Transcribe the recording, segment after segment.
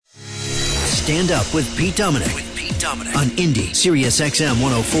Stand Up with Pete Dominic on Indie Sirius XM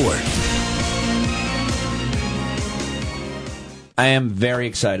 104. I am very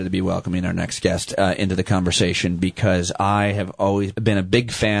excited to be welcoming our next guest into the conversation because I have always been a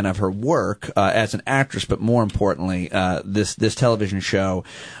big fan of her work as an actress, but more importantly, this television show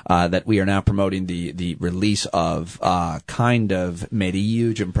that we are now promoting the release of kind of made a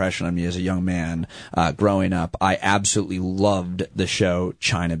huge impression on me as a young man growing up. I absolutely loved the show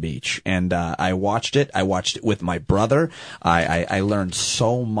China Beach, and I watched it. I watched it with my brother. I learned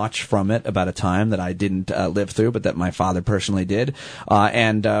so much from it about a time that I didn't live through, but that my father personally did.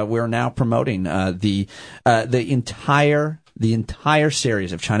 And we're now promoting the entire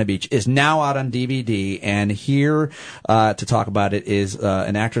series of China Beach is now out on DVD, and here to talk about it is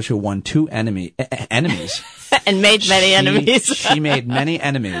an actress who won two enemies. And made many enemies. She made many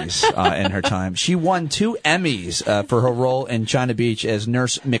enemies in her time. She won 2 Emmys for her role in China Beach as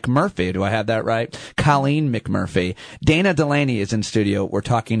Nurse McMurphy. Do I have that right? Colleen McMurphy. Dana Delany is in studio. We're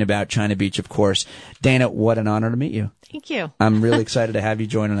talking about China Beach, of course. Dana, what an honor to meet you. Thank you. I'm really excited to have you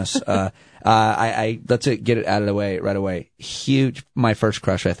joining us. Let's get it out of the way right away. Huge, my first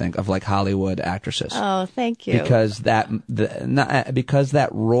crush, I think, of like Hollywood actresses. Oh, thank you. Because that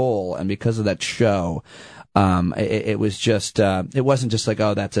role and because of that show, it was just, it wasn't just like,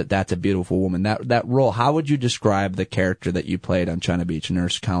 oh, that's a beautiful woman. That role. How would you describe the character that you played on China Beach,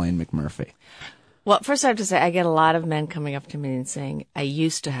 Nurse Colleen McMurphy? Well, first I have to say, I get a lot of men coming up to me and saying, I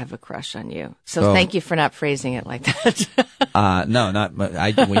used to have a crush on you. So Thank you for not phrasing it like that. No, not,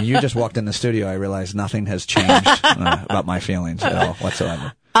 when you just walked in the studio, I realized nothing has changed about my feelings at all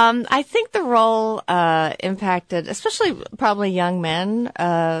whatsoever. I think the role, impacted, especially probably young men,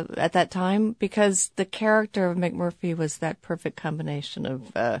 at that time, because the character of McMurphy was that perfect combination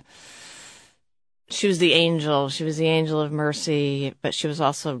of, she was the angel of mercy, but she was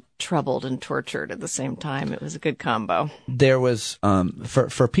also troubled and tortured at the same time. It was a good combo. There was,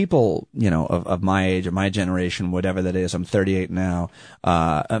 for people, of my age or my generation, whatever that is, I'm 38 now,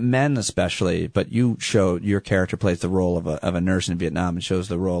 men especially, but your character plays the role of a nurse in Vietnam and shows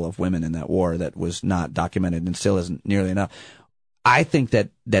the role of women in that war that was not documented and still isn't nearly enough. I think that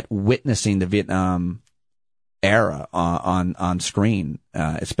witnessing the Vietnam era on screen,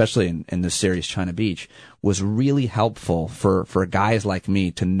 especially in this series China Beach, was really helpful for guys like me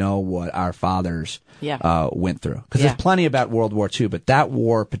to know what our fathers went through. Because there's plenty about World War II, but that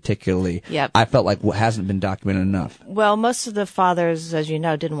war particularly, I felt like hasn't been documented enough. Well, most of the fathers, as you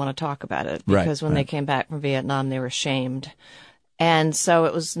know, didn't want to talk about it because when they came back from Vietnam, they were shamed. And so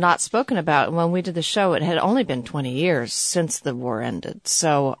it was not spoken about. When we did the show, it had only been 20 years since the war ended.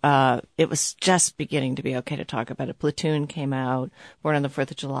 So it was just beginning to be okay to talk about it. Platoon came out, Born on the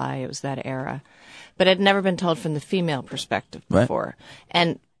 4th of July. It was that era. But it had never been told from the female perspective before. Right.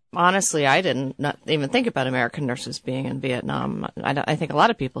 And honestly, I didn't not even think about American nurses being in Vietnam. I think a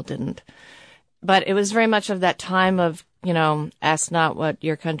lot of people didn't. But it was very much of that time of, ask not what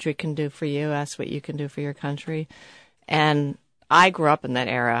your country can do for you, ask what you can do for your country. And I grew up in that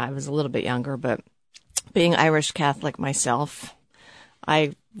era. I was a little bit younger, but being Irish Catholic myself,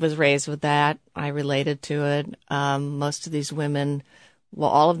 I was raised with that. I related to it. Most of these women,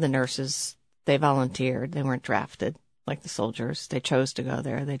 all of the nurses, they volunteered. They weren't drafted like the soldiers. They chose to go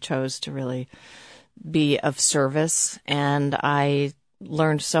there. They chose to really be of service. And I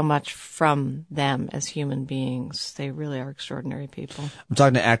learned so much from them as human beings. They really are extraordinary people. I'm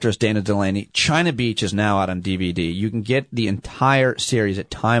talking to actress Dana Delany. China Beach is now out on DVD. You can get the entire series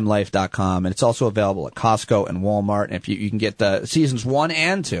at timelife.com, and it's also available at Costco and Walmart. And if you can get the seasons 1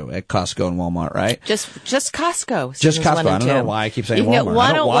 and 2 at Costco and Walmart, right? Just Costco. Just Costco. I don't know why I keep saying Walmart. You get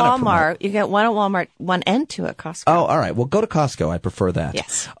one at Walmart. You get one at Walmart, 1 and 2 at Costco. Oh, all right. Well, go to Costco. I prefer that.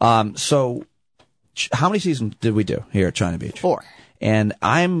 Yes. So how many seasons did we do here at China Beach? 4. And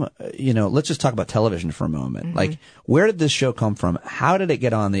let's just talk about television for a moment. Mm-hmm. Like, where did this show come from? How did it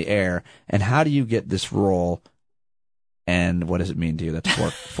get on the air? And how do you get this role? And what does it mean to you? That's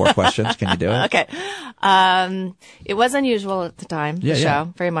four questions. Can you do it? Okay. It was unusual at the time, the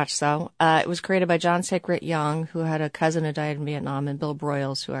show, very much so. It was created by John Sacred Young, who had a cousin who died in Vietnam, and Bill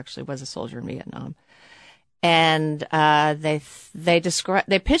Broyles, who actually was a soldier in Vietnam. And they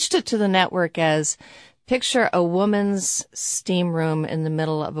pitched it to the network as, picture a woman's steam room in the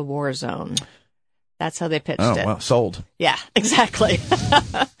middle of a war zone. That's how they pitched it. Oh, well, sold. Yeah, exactly.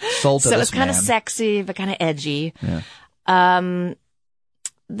 Sold to so it this was kind of man. sexy, but kind of edgy. Yeah.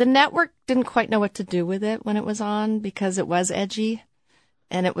 The network didn't quite know what to do with it when it was on because it was edgy.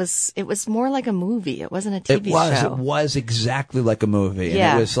 And it was more like a movie. It wasn't a TV show. It was exactly like a movie.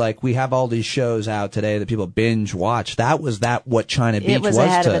 Yeah. And it was like, we have all these shows out today that people binge watch. That was what China Beach was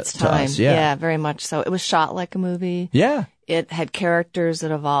ahead to, of its time. to us. Yeah, very much so. It was shot like a movie. Yeah. It had characters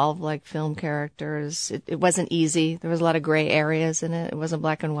that evolved like film characters. It wasn't easy. There was a lot of gray areas in it. It wasn't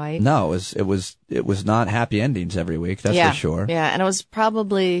black and white. No, it was not happy endings every week. That's for sure. Yeah, and it was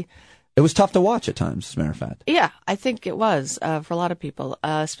probably. It was tough to watch at times, as a matter of fact. Yeah, I think it was for a lot of people,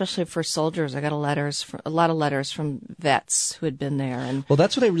 especially for soldiers. I got a lot of letters from vets who had been there. And well,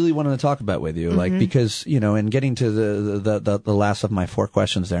 that's what I really wanted to talk about with you, like because in getting to the last of my 4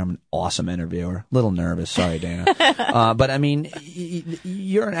 questions there, I'm an awesome interviewer. A little nervous, sorry, Dana. But I mean,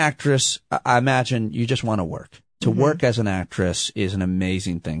 you're an actress. I imagine you just want to work. To work as an actress is an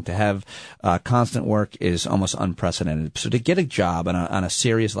amazing thing. To have constant work is almost unprecedented. So to get a job on a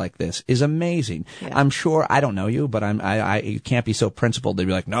series like this is amazing. Yeah. I'm sure, I don't know you, but you can't be so principled to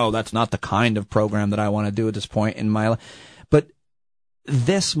be like, no, that's not the kind of program that I want to do at this point in my life. But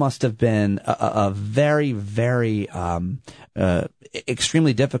this must have been a very, very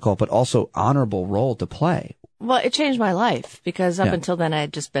extremely difficult, but also honorable role to play. Well, it changed my life because up until then I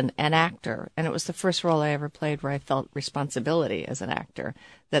had just been an actor, and it was the first role I ever played where I felt responsibility as an actor.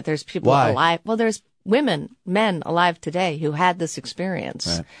 That there's people alive. Well, there's men alive today who had this experience,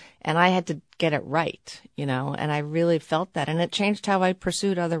 right. And I had to get it right, and I really felt that, and it changed how I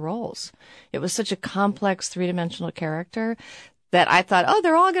pursued other roles. It was such a complex 3-dimensional character that I thought, oh,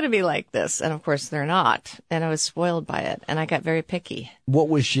 they're all going to be like this. And of course they're not. And I was spoiled by it. And I got very picky.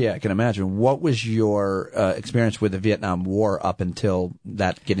 I can imagine. What was your experience with the Vietnam War up until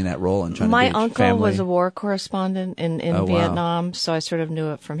getting that role in China Beach? My uncle was a war correspondent in Vietnam. Wow. So I sort of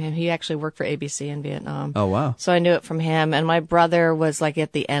knew it from him. He actually worked for ABC in Vietnam. Oh, wow. So I knew it from him. And my brother was like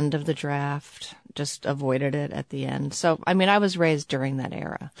at the end of the draft, just avoided it at the end. So, I mean, I was raised during that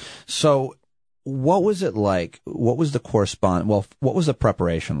era. So, what was it like? What was what was the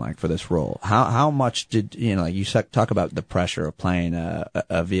preparation like for this role? How much did, like you talk about the pressure of playing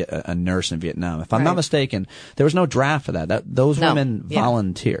a nurse in Vietnam. If I'm not mistaken, there was no draft for that. Those women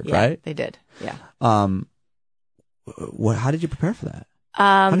volunteered, right? They did. Yeah. How did you prepare for that?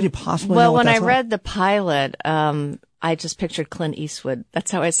 How did you possibly know what when I that's read the pilot, I just pictured Clint Eastwood.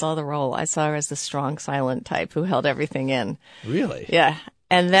 That's how I saw the role. I saw her as the strong, silent type who held everything in. Really? Yeah.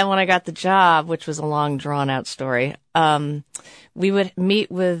 And then when I got the job, which was a long, drawn-out story, we would meet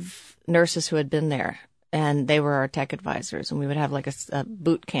with nurses who had been there, and they were our tech advisors, and we would have like a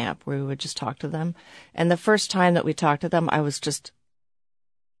boot camp where we would just talk to them. And the first time that we talked to them, I was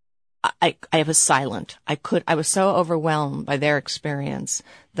was silent. I was so overwhelmed by their experience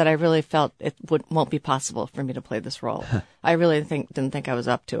that I really felt it won't be possible for me to play this role. I really didn't think I was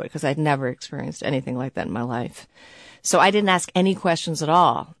up to it because I'd never experienced anything like that in my life. So I didn't ask any questions at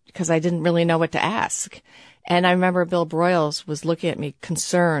all because I didn't really know what to ask. And I remember Bill Broyles was looking at me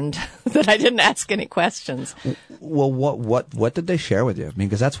concerned that I didn't ask any questions. Well, what did they share with you? I mean,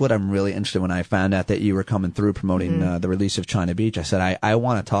 because that's what I'm really interested in. When I found out that you were coming through promoting the release of China Beach, I said, I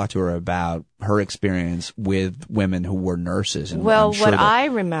want to talk to her about her experience with women who were nurses. And well, what I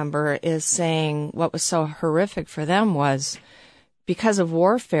remember is saying what was so horrific for them was because of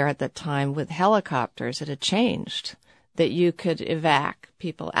warfare at that time with helicopters, it had changed. That you could evac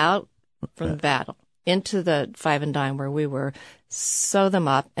people out from the battle into the Five and Dime where we were, sew them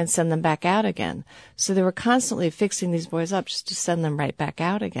up, and send them back out again. So they were constantly fixing these boys up just to send them right back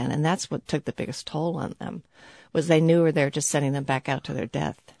out again. And that's what took the biggest toll on them, was they knew they were just sending them back out to their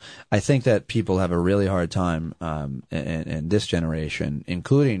death. I think that people have a really hard time in this generation,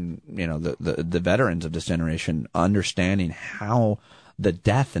 including the veterans of this generation, understanding how the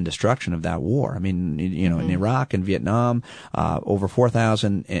death and destruction of that war. I mean, in Iraq and Vietnam, over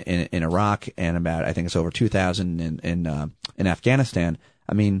 4,000 in Iraq, and about, I think it's over 2,000 in Afghanistan.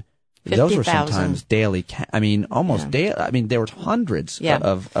 I mean, 50, those were sometimes daily. Almost daily. I mean, there were hundreds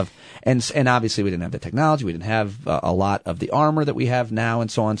of, and obviously we didn't have the technology. We didn't have a lot of the armor that we have now,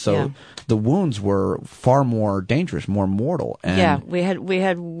 and so on. So the wounds were far more dangerous, more mortal. And we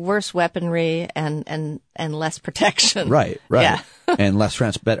had worse weaponry and less protection. Right. Yeah. And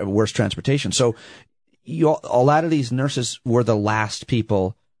worse transportation. So a lot of these nurses were the last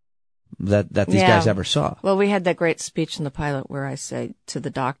people that these guys ever saw. Well, we had that great speech in the pilot where I say to the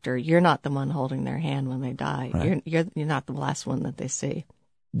doctor, "You're not the one holding their hand when they die. Right. You're not the last one that they see."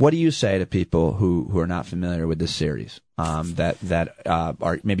 What do you say to people who are not familiar with this series, that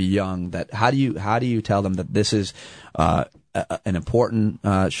are maybe young? How do you tell them that this is an important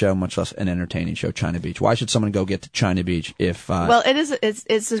show, much less an entertaining show, China Beach? Why should someone go get to China Beach if? Well,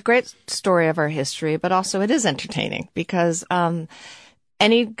 it's a great story of our history, but also it is entertaining because.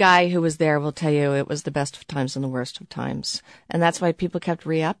 any guy who was there will tell you it was the best of times and the worst of times. And that's why people kept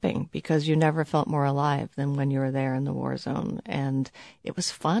re-upping, because you never felt more alive than when you were there in the war zone. And it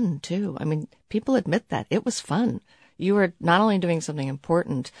was fun, too. I mean, people admit that. It was fun. You were not only doing something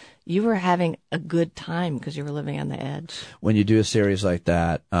important, you were having a good time because you were living on the edge. When you do a series like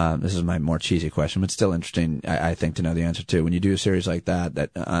that, this is my more cheesy question, but still interesting, I think, to know the answer to. When you do a series like that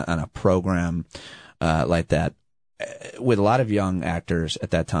on a program like that, with a lot of young actors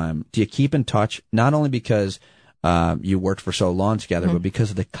at that time, do you keep in touch, not only because you worked for so long together, but because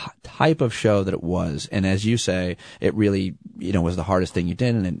of the type of show that it was? And as you say, it really, was the hardest thing you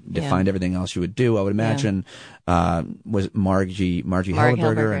did, and it defined everything else you would do. I would imagine, was Margie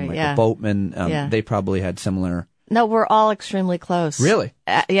Helleberger and Michael Boatman, they probably had similar. No, we're all extremely close. Really?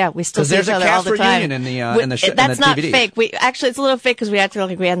 Yeah, we still see each other all the time. There's a cast reunion in the show. That's not fake. Actually, it's a little fake because we acted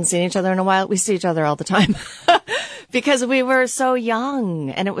like we hadn't seen each other in a while. We see each other all the time because we were so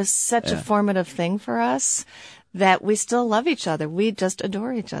young, and it was such a formative thing for us that we still love each other. We just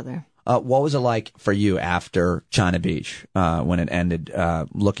adore each other. What was it like for you after China Beach, when it ended,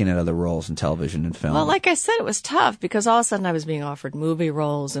 looking at other roles in television and film? Well, like I said, it was tough because all of a sudden I was being offered movie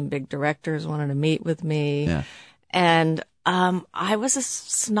roles and big directors wanted to meet with me. Yeah. And I was a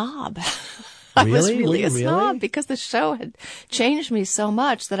snob. I was really a snob because the show had changed me so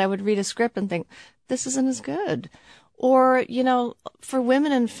much that I would read a script and think, this isn't as good. Or, for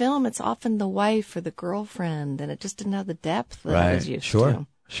women in film, it's often the wife or the girlfriend, and it just didn't have the depth that I was used to.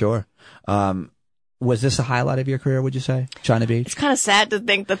 Sure. Was this a highlight of your career, would you say, China Beach? It's kind of sad to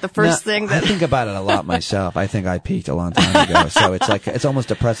think that the first thing that... I think about it a lot myself. I think I peaked a long time ago. So it's almost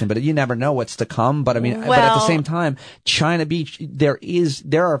depressing, but you never know what's to come. But I mean, but at the same time, China Beach, there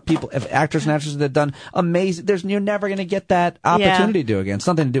are people, actors and actresses that have done amazing. You're never going to get that opportunity to do again. It's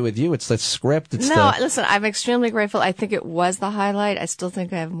nothing to do with you. It's the script. Listen, I'm extremely grateful. I think it was the highlight. I still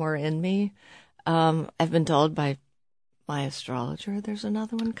think I have more in me. I've been told by my astrologer there's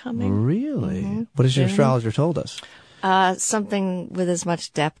another one coming. Really? Mm-hmm. What has your astrologer told us? Something with as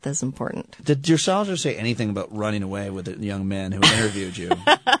much depth as important. Did your astrologer say anything about running away with a young man who interviewed you?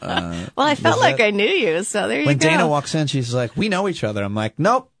 Well, I felt like I knew you, so there you go. When Dana walks in, she's like, we know each other. I'm like,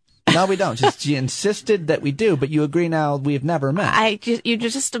 nope. No, we don't. She insisted that we do, but you agree now we've never met. You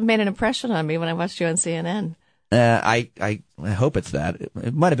just made an impression on me when I watched you on CNN. I hope it's that.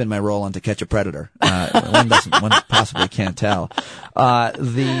 It might have been my role on To Catch a Predator. One possibly can't tell.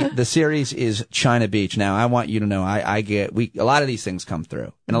 The series is China Beach. Now, I want you to know, a lot of these things come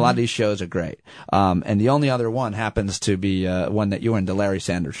through, and a lot of these shows are great. And the only other one happens to be, one that you were in, the Larry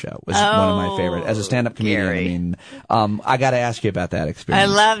Sanders Show, was one of my favorite. As a stand-up comedian, Gary. I mean, I gotta ask you about that experience.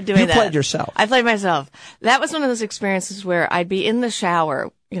 I love doing that. You played yourself. I played myself. That was one of those experiences where I'd be in the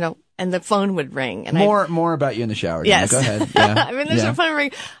shower, and the phone would ring. And more about you in the shower. Yes. Go ahead. Yeah. I mean, there's a phone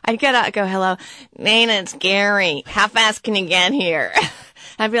ring. I'd get out, go, hello, Nana, it's Gary. How fast can you get here?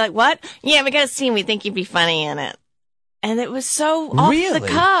 I'd be like, what? Yeah, we got a scene. We think you'd be funny in it. And it was so off the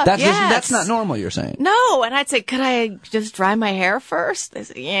cuff. That's not normal, you're saying? No. And I'd say, could I just dry my hair first? They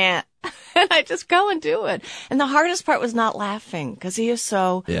said, yeah. And I'd just go and do it. And the hardest part was not laughing because he is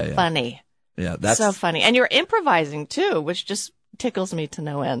so funny. Yeah, that's so funny. And you're improvising too, which just tickles me to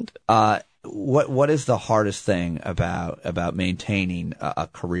no end. What is the hardest thing about maintaining a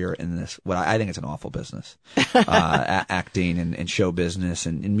career in this? What I think it's an awful business, acting and show business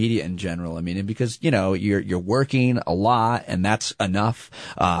and media in general. I mean, because you're working a lot, and that's enough.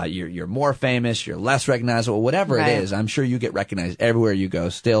 You're more famous, you're less recognizable, whatever it is. I'm sure you get recognized everywhere you go,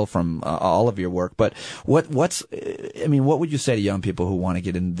 still from all of your work. But what would you say to young people who want to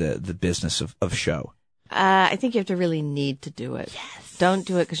get into the business of show? I think you have to really need to do it. Yes. Don't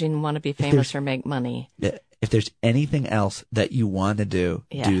do it because you want to be famous or make money. If there's anything else that you want to do,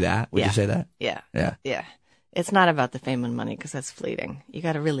 do that. Would you say that? Yeah. Yeah. Yeah. It's not about the fame and money because that's fleeting. You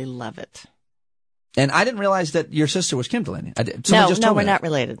got to really love it. And I didn't realize that your sister was Kim Delany. No, we're not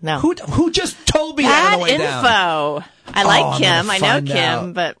related. No. Who just told me that on the way down? Info. I like Kim. I know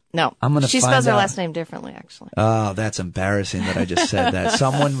Kim, but no. She spells her last name differently, actually. Oh, that's embarrassing that I just said that.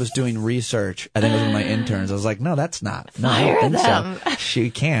 Someone was doing research. I think it was one of my interns. I was like, no, that's not. No, I don't think so. She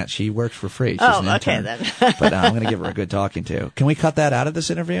can't. She works for free. She's an intern. Okay then. But I'm going to give her a good talking to. Can we cut that out of this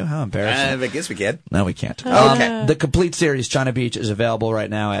interview? How embarrassing. I guess we can. No, we can't. Okay. The complete series, China Beach, is available right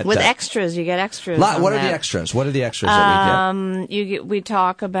now at... With extras. You get extras. What are the extras? What are the extras that we get? We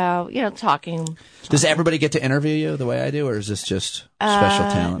talk about, talking. Does everybody get to interview you the way I do, or is this just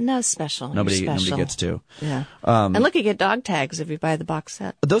special talent? No, special. Nobody gets to. Yeah. And look, you get dog tags if you buy the box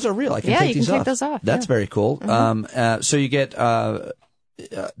set. Those are real. I can take these off. Take those off. That's very cool. Mm-hmm. So you get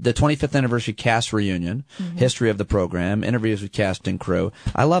the 25th anniversary cast reunion, history of the program, interviews with cast and crew.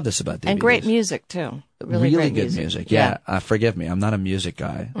 I love this about DVDs. And great music too. Really great good music. Yeah. Forgive me, I'm not a music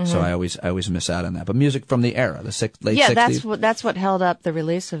guy, so I always miss out on that. But music from the era, the late 60s. Yeah, that's what held up the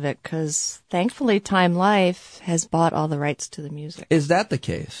release of it, because thankfully Time Life has bought all the rights to the music. Is that the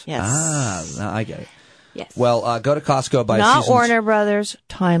case? Yes. Now I get it. Yes. Well, go to Costco, buy not seasons. Warner Brothers,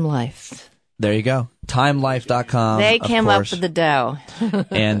 Time Life. There you go. TimeLife.com. They came up with the dough.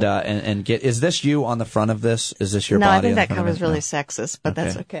 and get. Is this you on the front of this? Is this your no, body? No, I think that cover's really sexist, but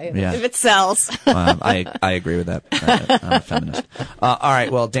that's okay. Yeah. If it sells. I agree with that. I'm a feminist. All right.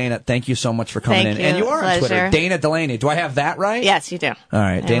 Well, Dana, thank you so much for coming in. You. And you are Pleasure. on Twitter. Dana Delany. Do I have that right? Yes, you do. All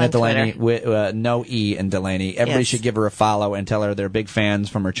right. Dana Delany, with no E in Delany. Everybody should give her a follow and tell her they're big fans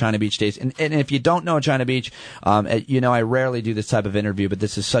from her China Beach days. And if you don't know China Beach, I rarely do this type of interview, but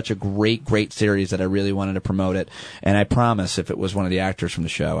this is such a great series that I really wanted to promote it. And I promise if it was one of the actors from the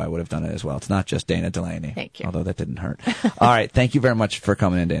show, I would have done it as well. It's not just Dana Delany. Thank you. Although that didn't hurt. All right. Thank you very much for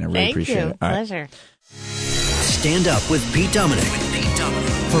coming in, Dana. Really appreciate it. All Pleasure. Right. Stand Up with Pete Dominic.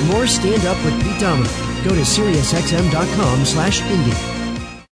 For more Stand Up with Pete Dominic, go to SiriusXM.com/indie.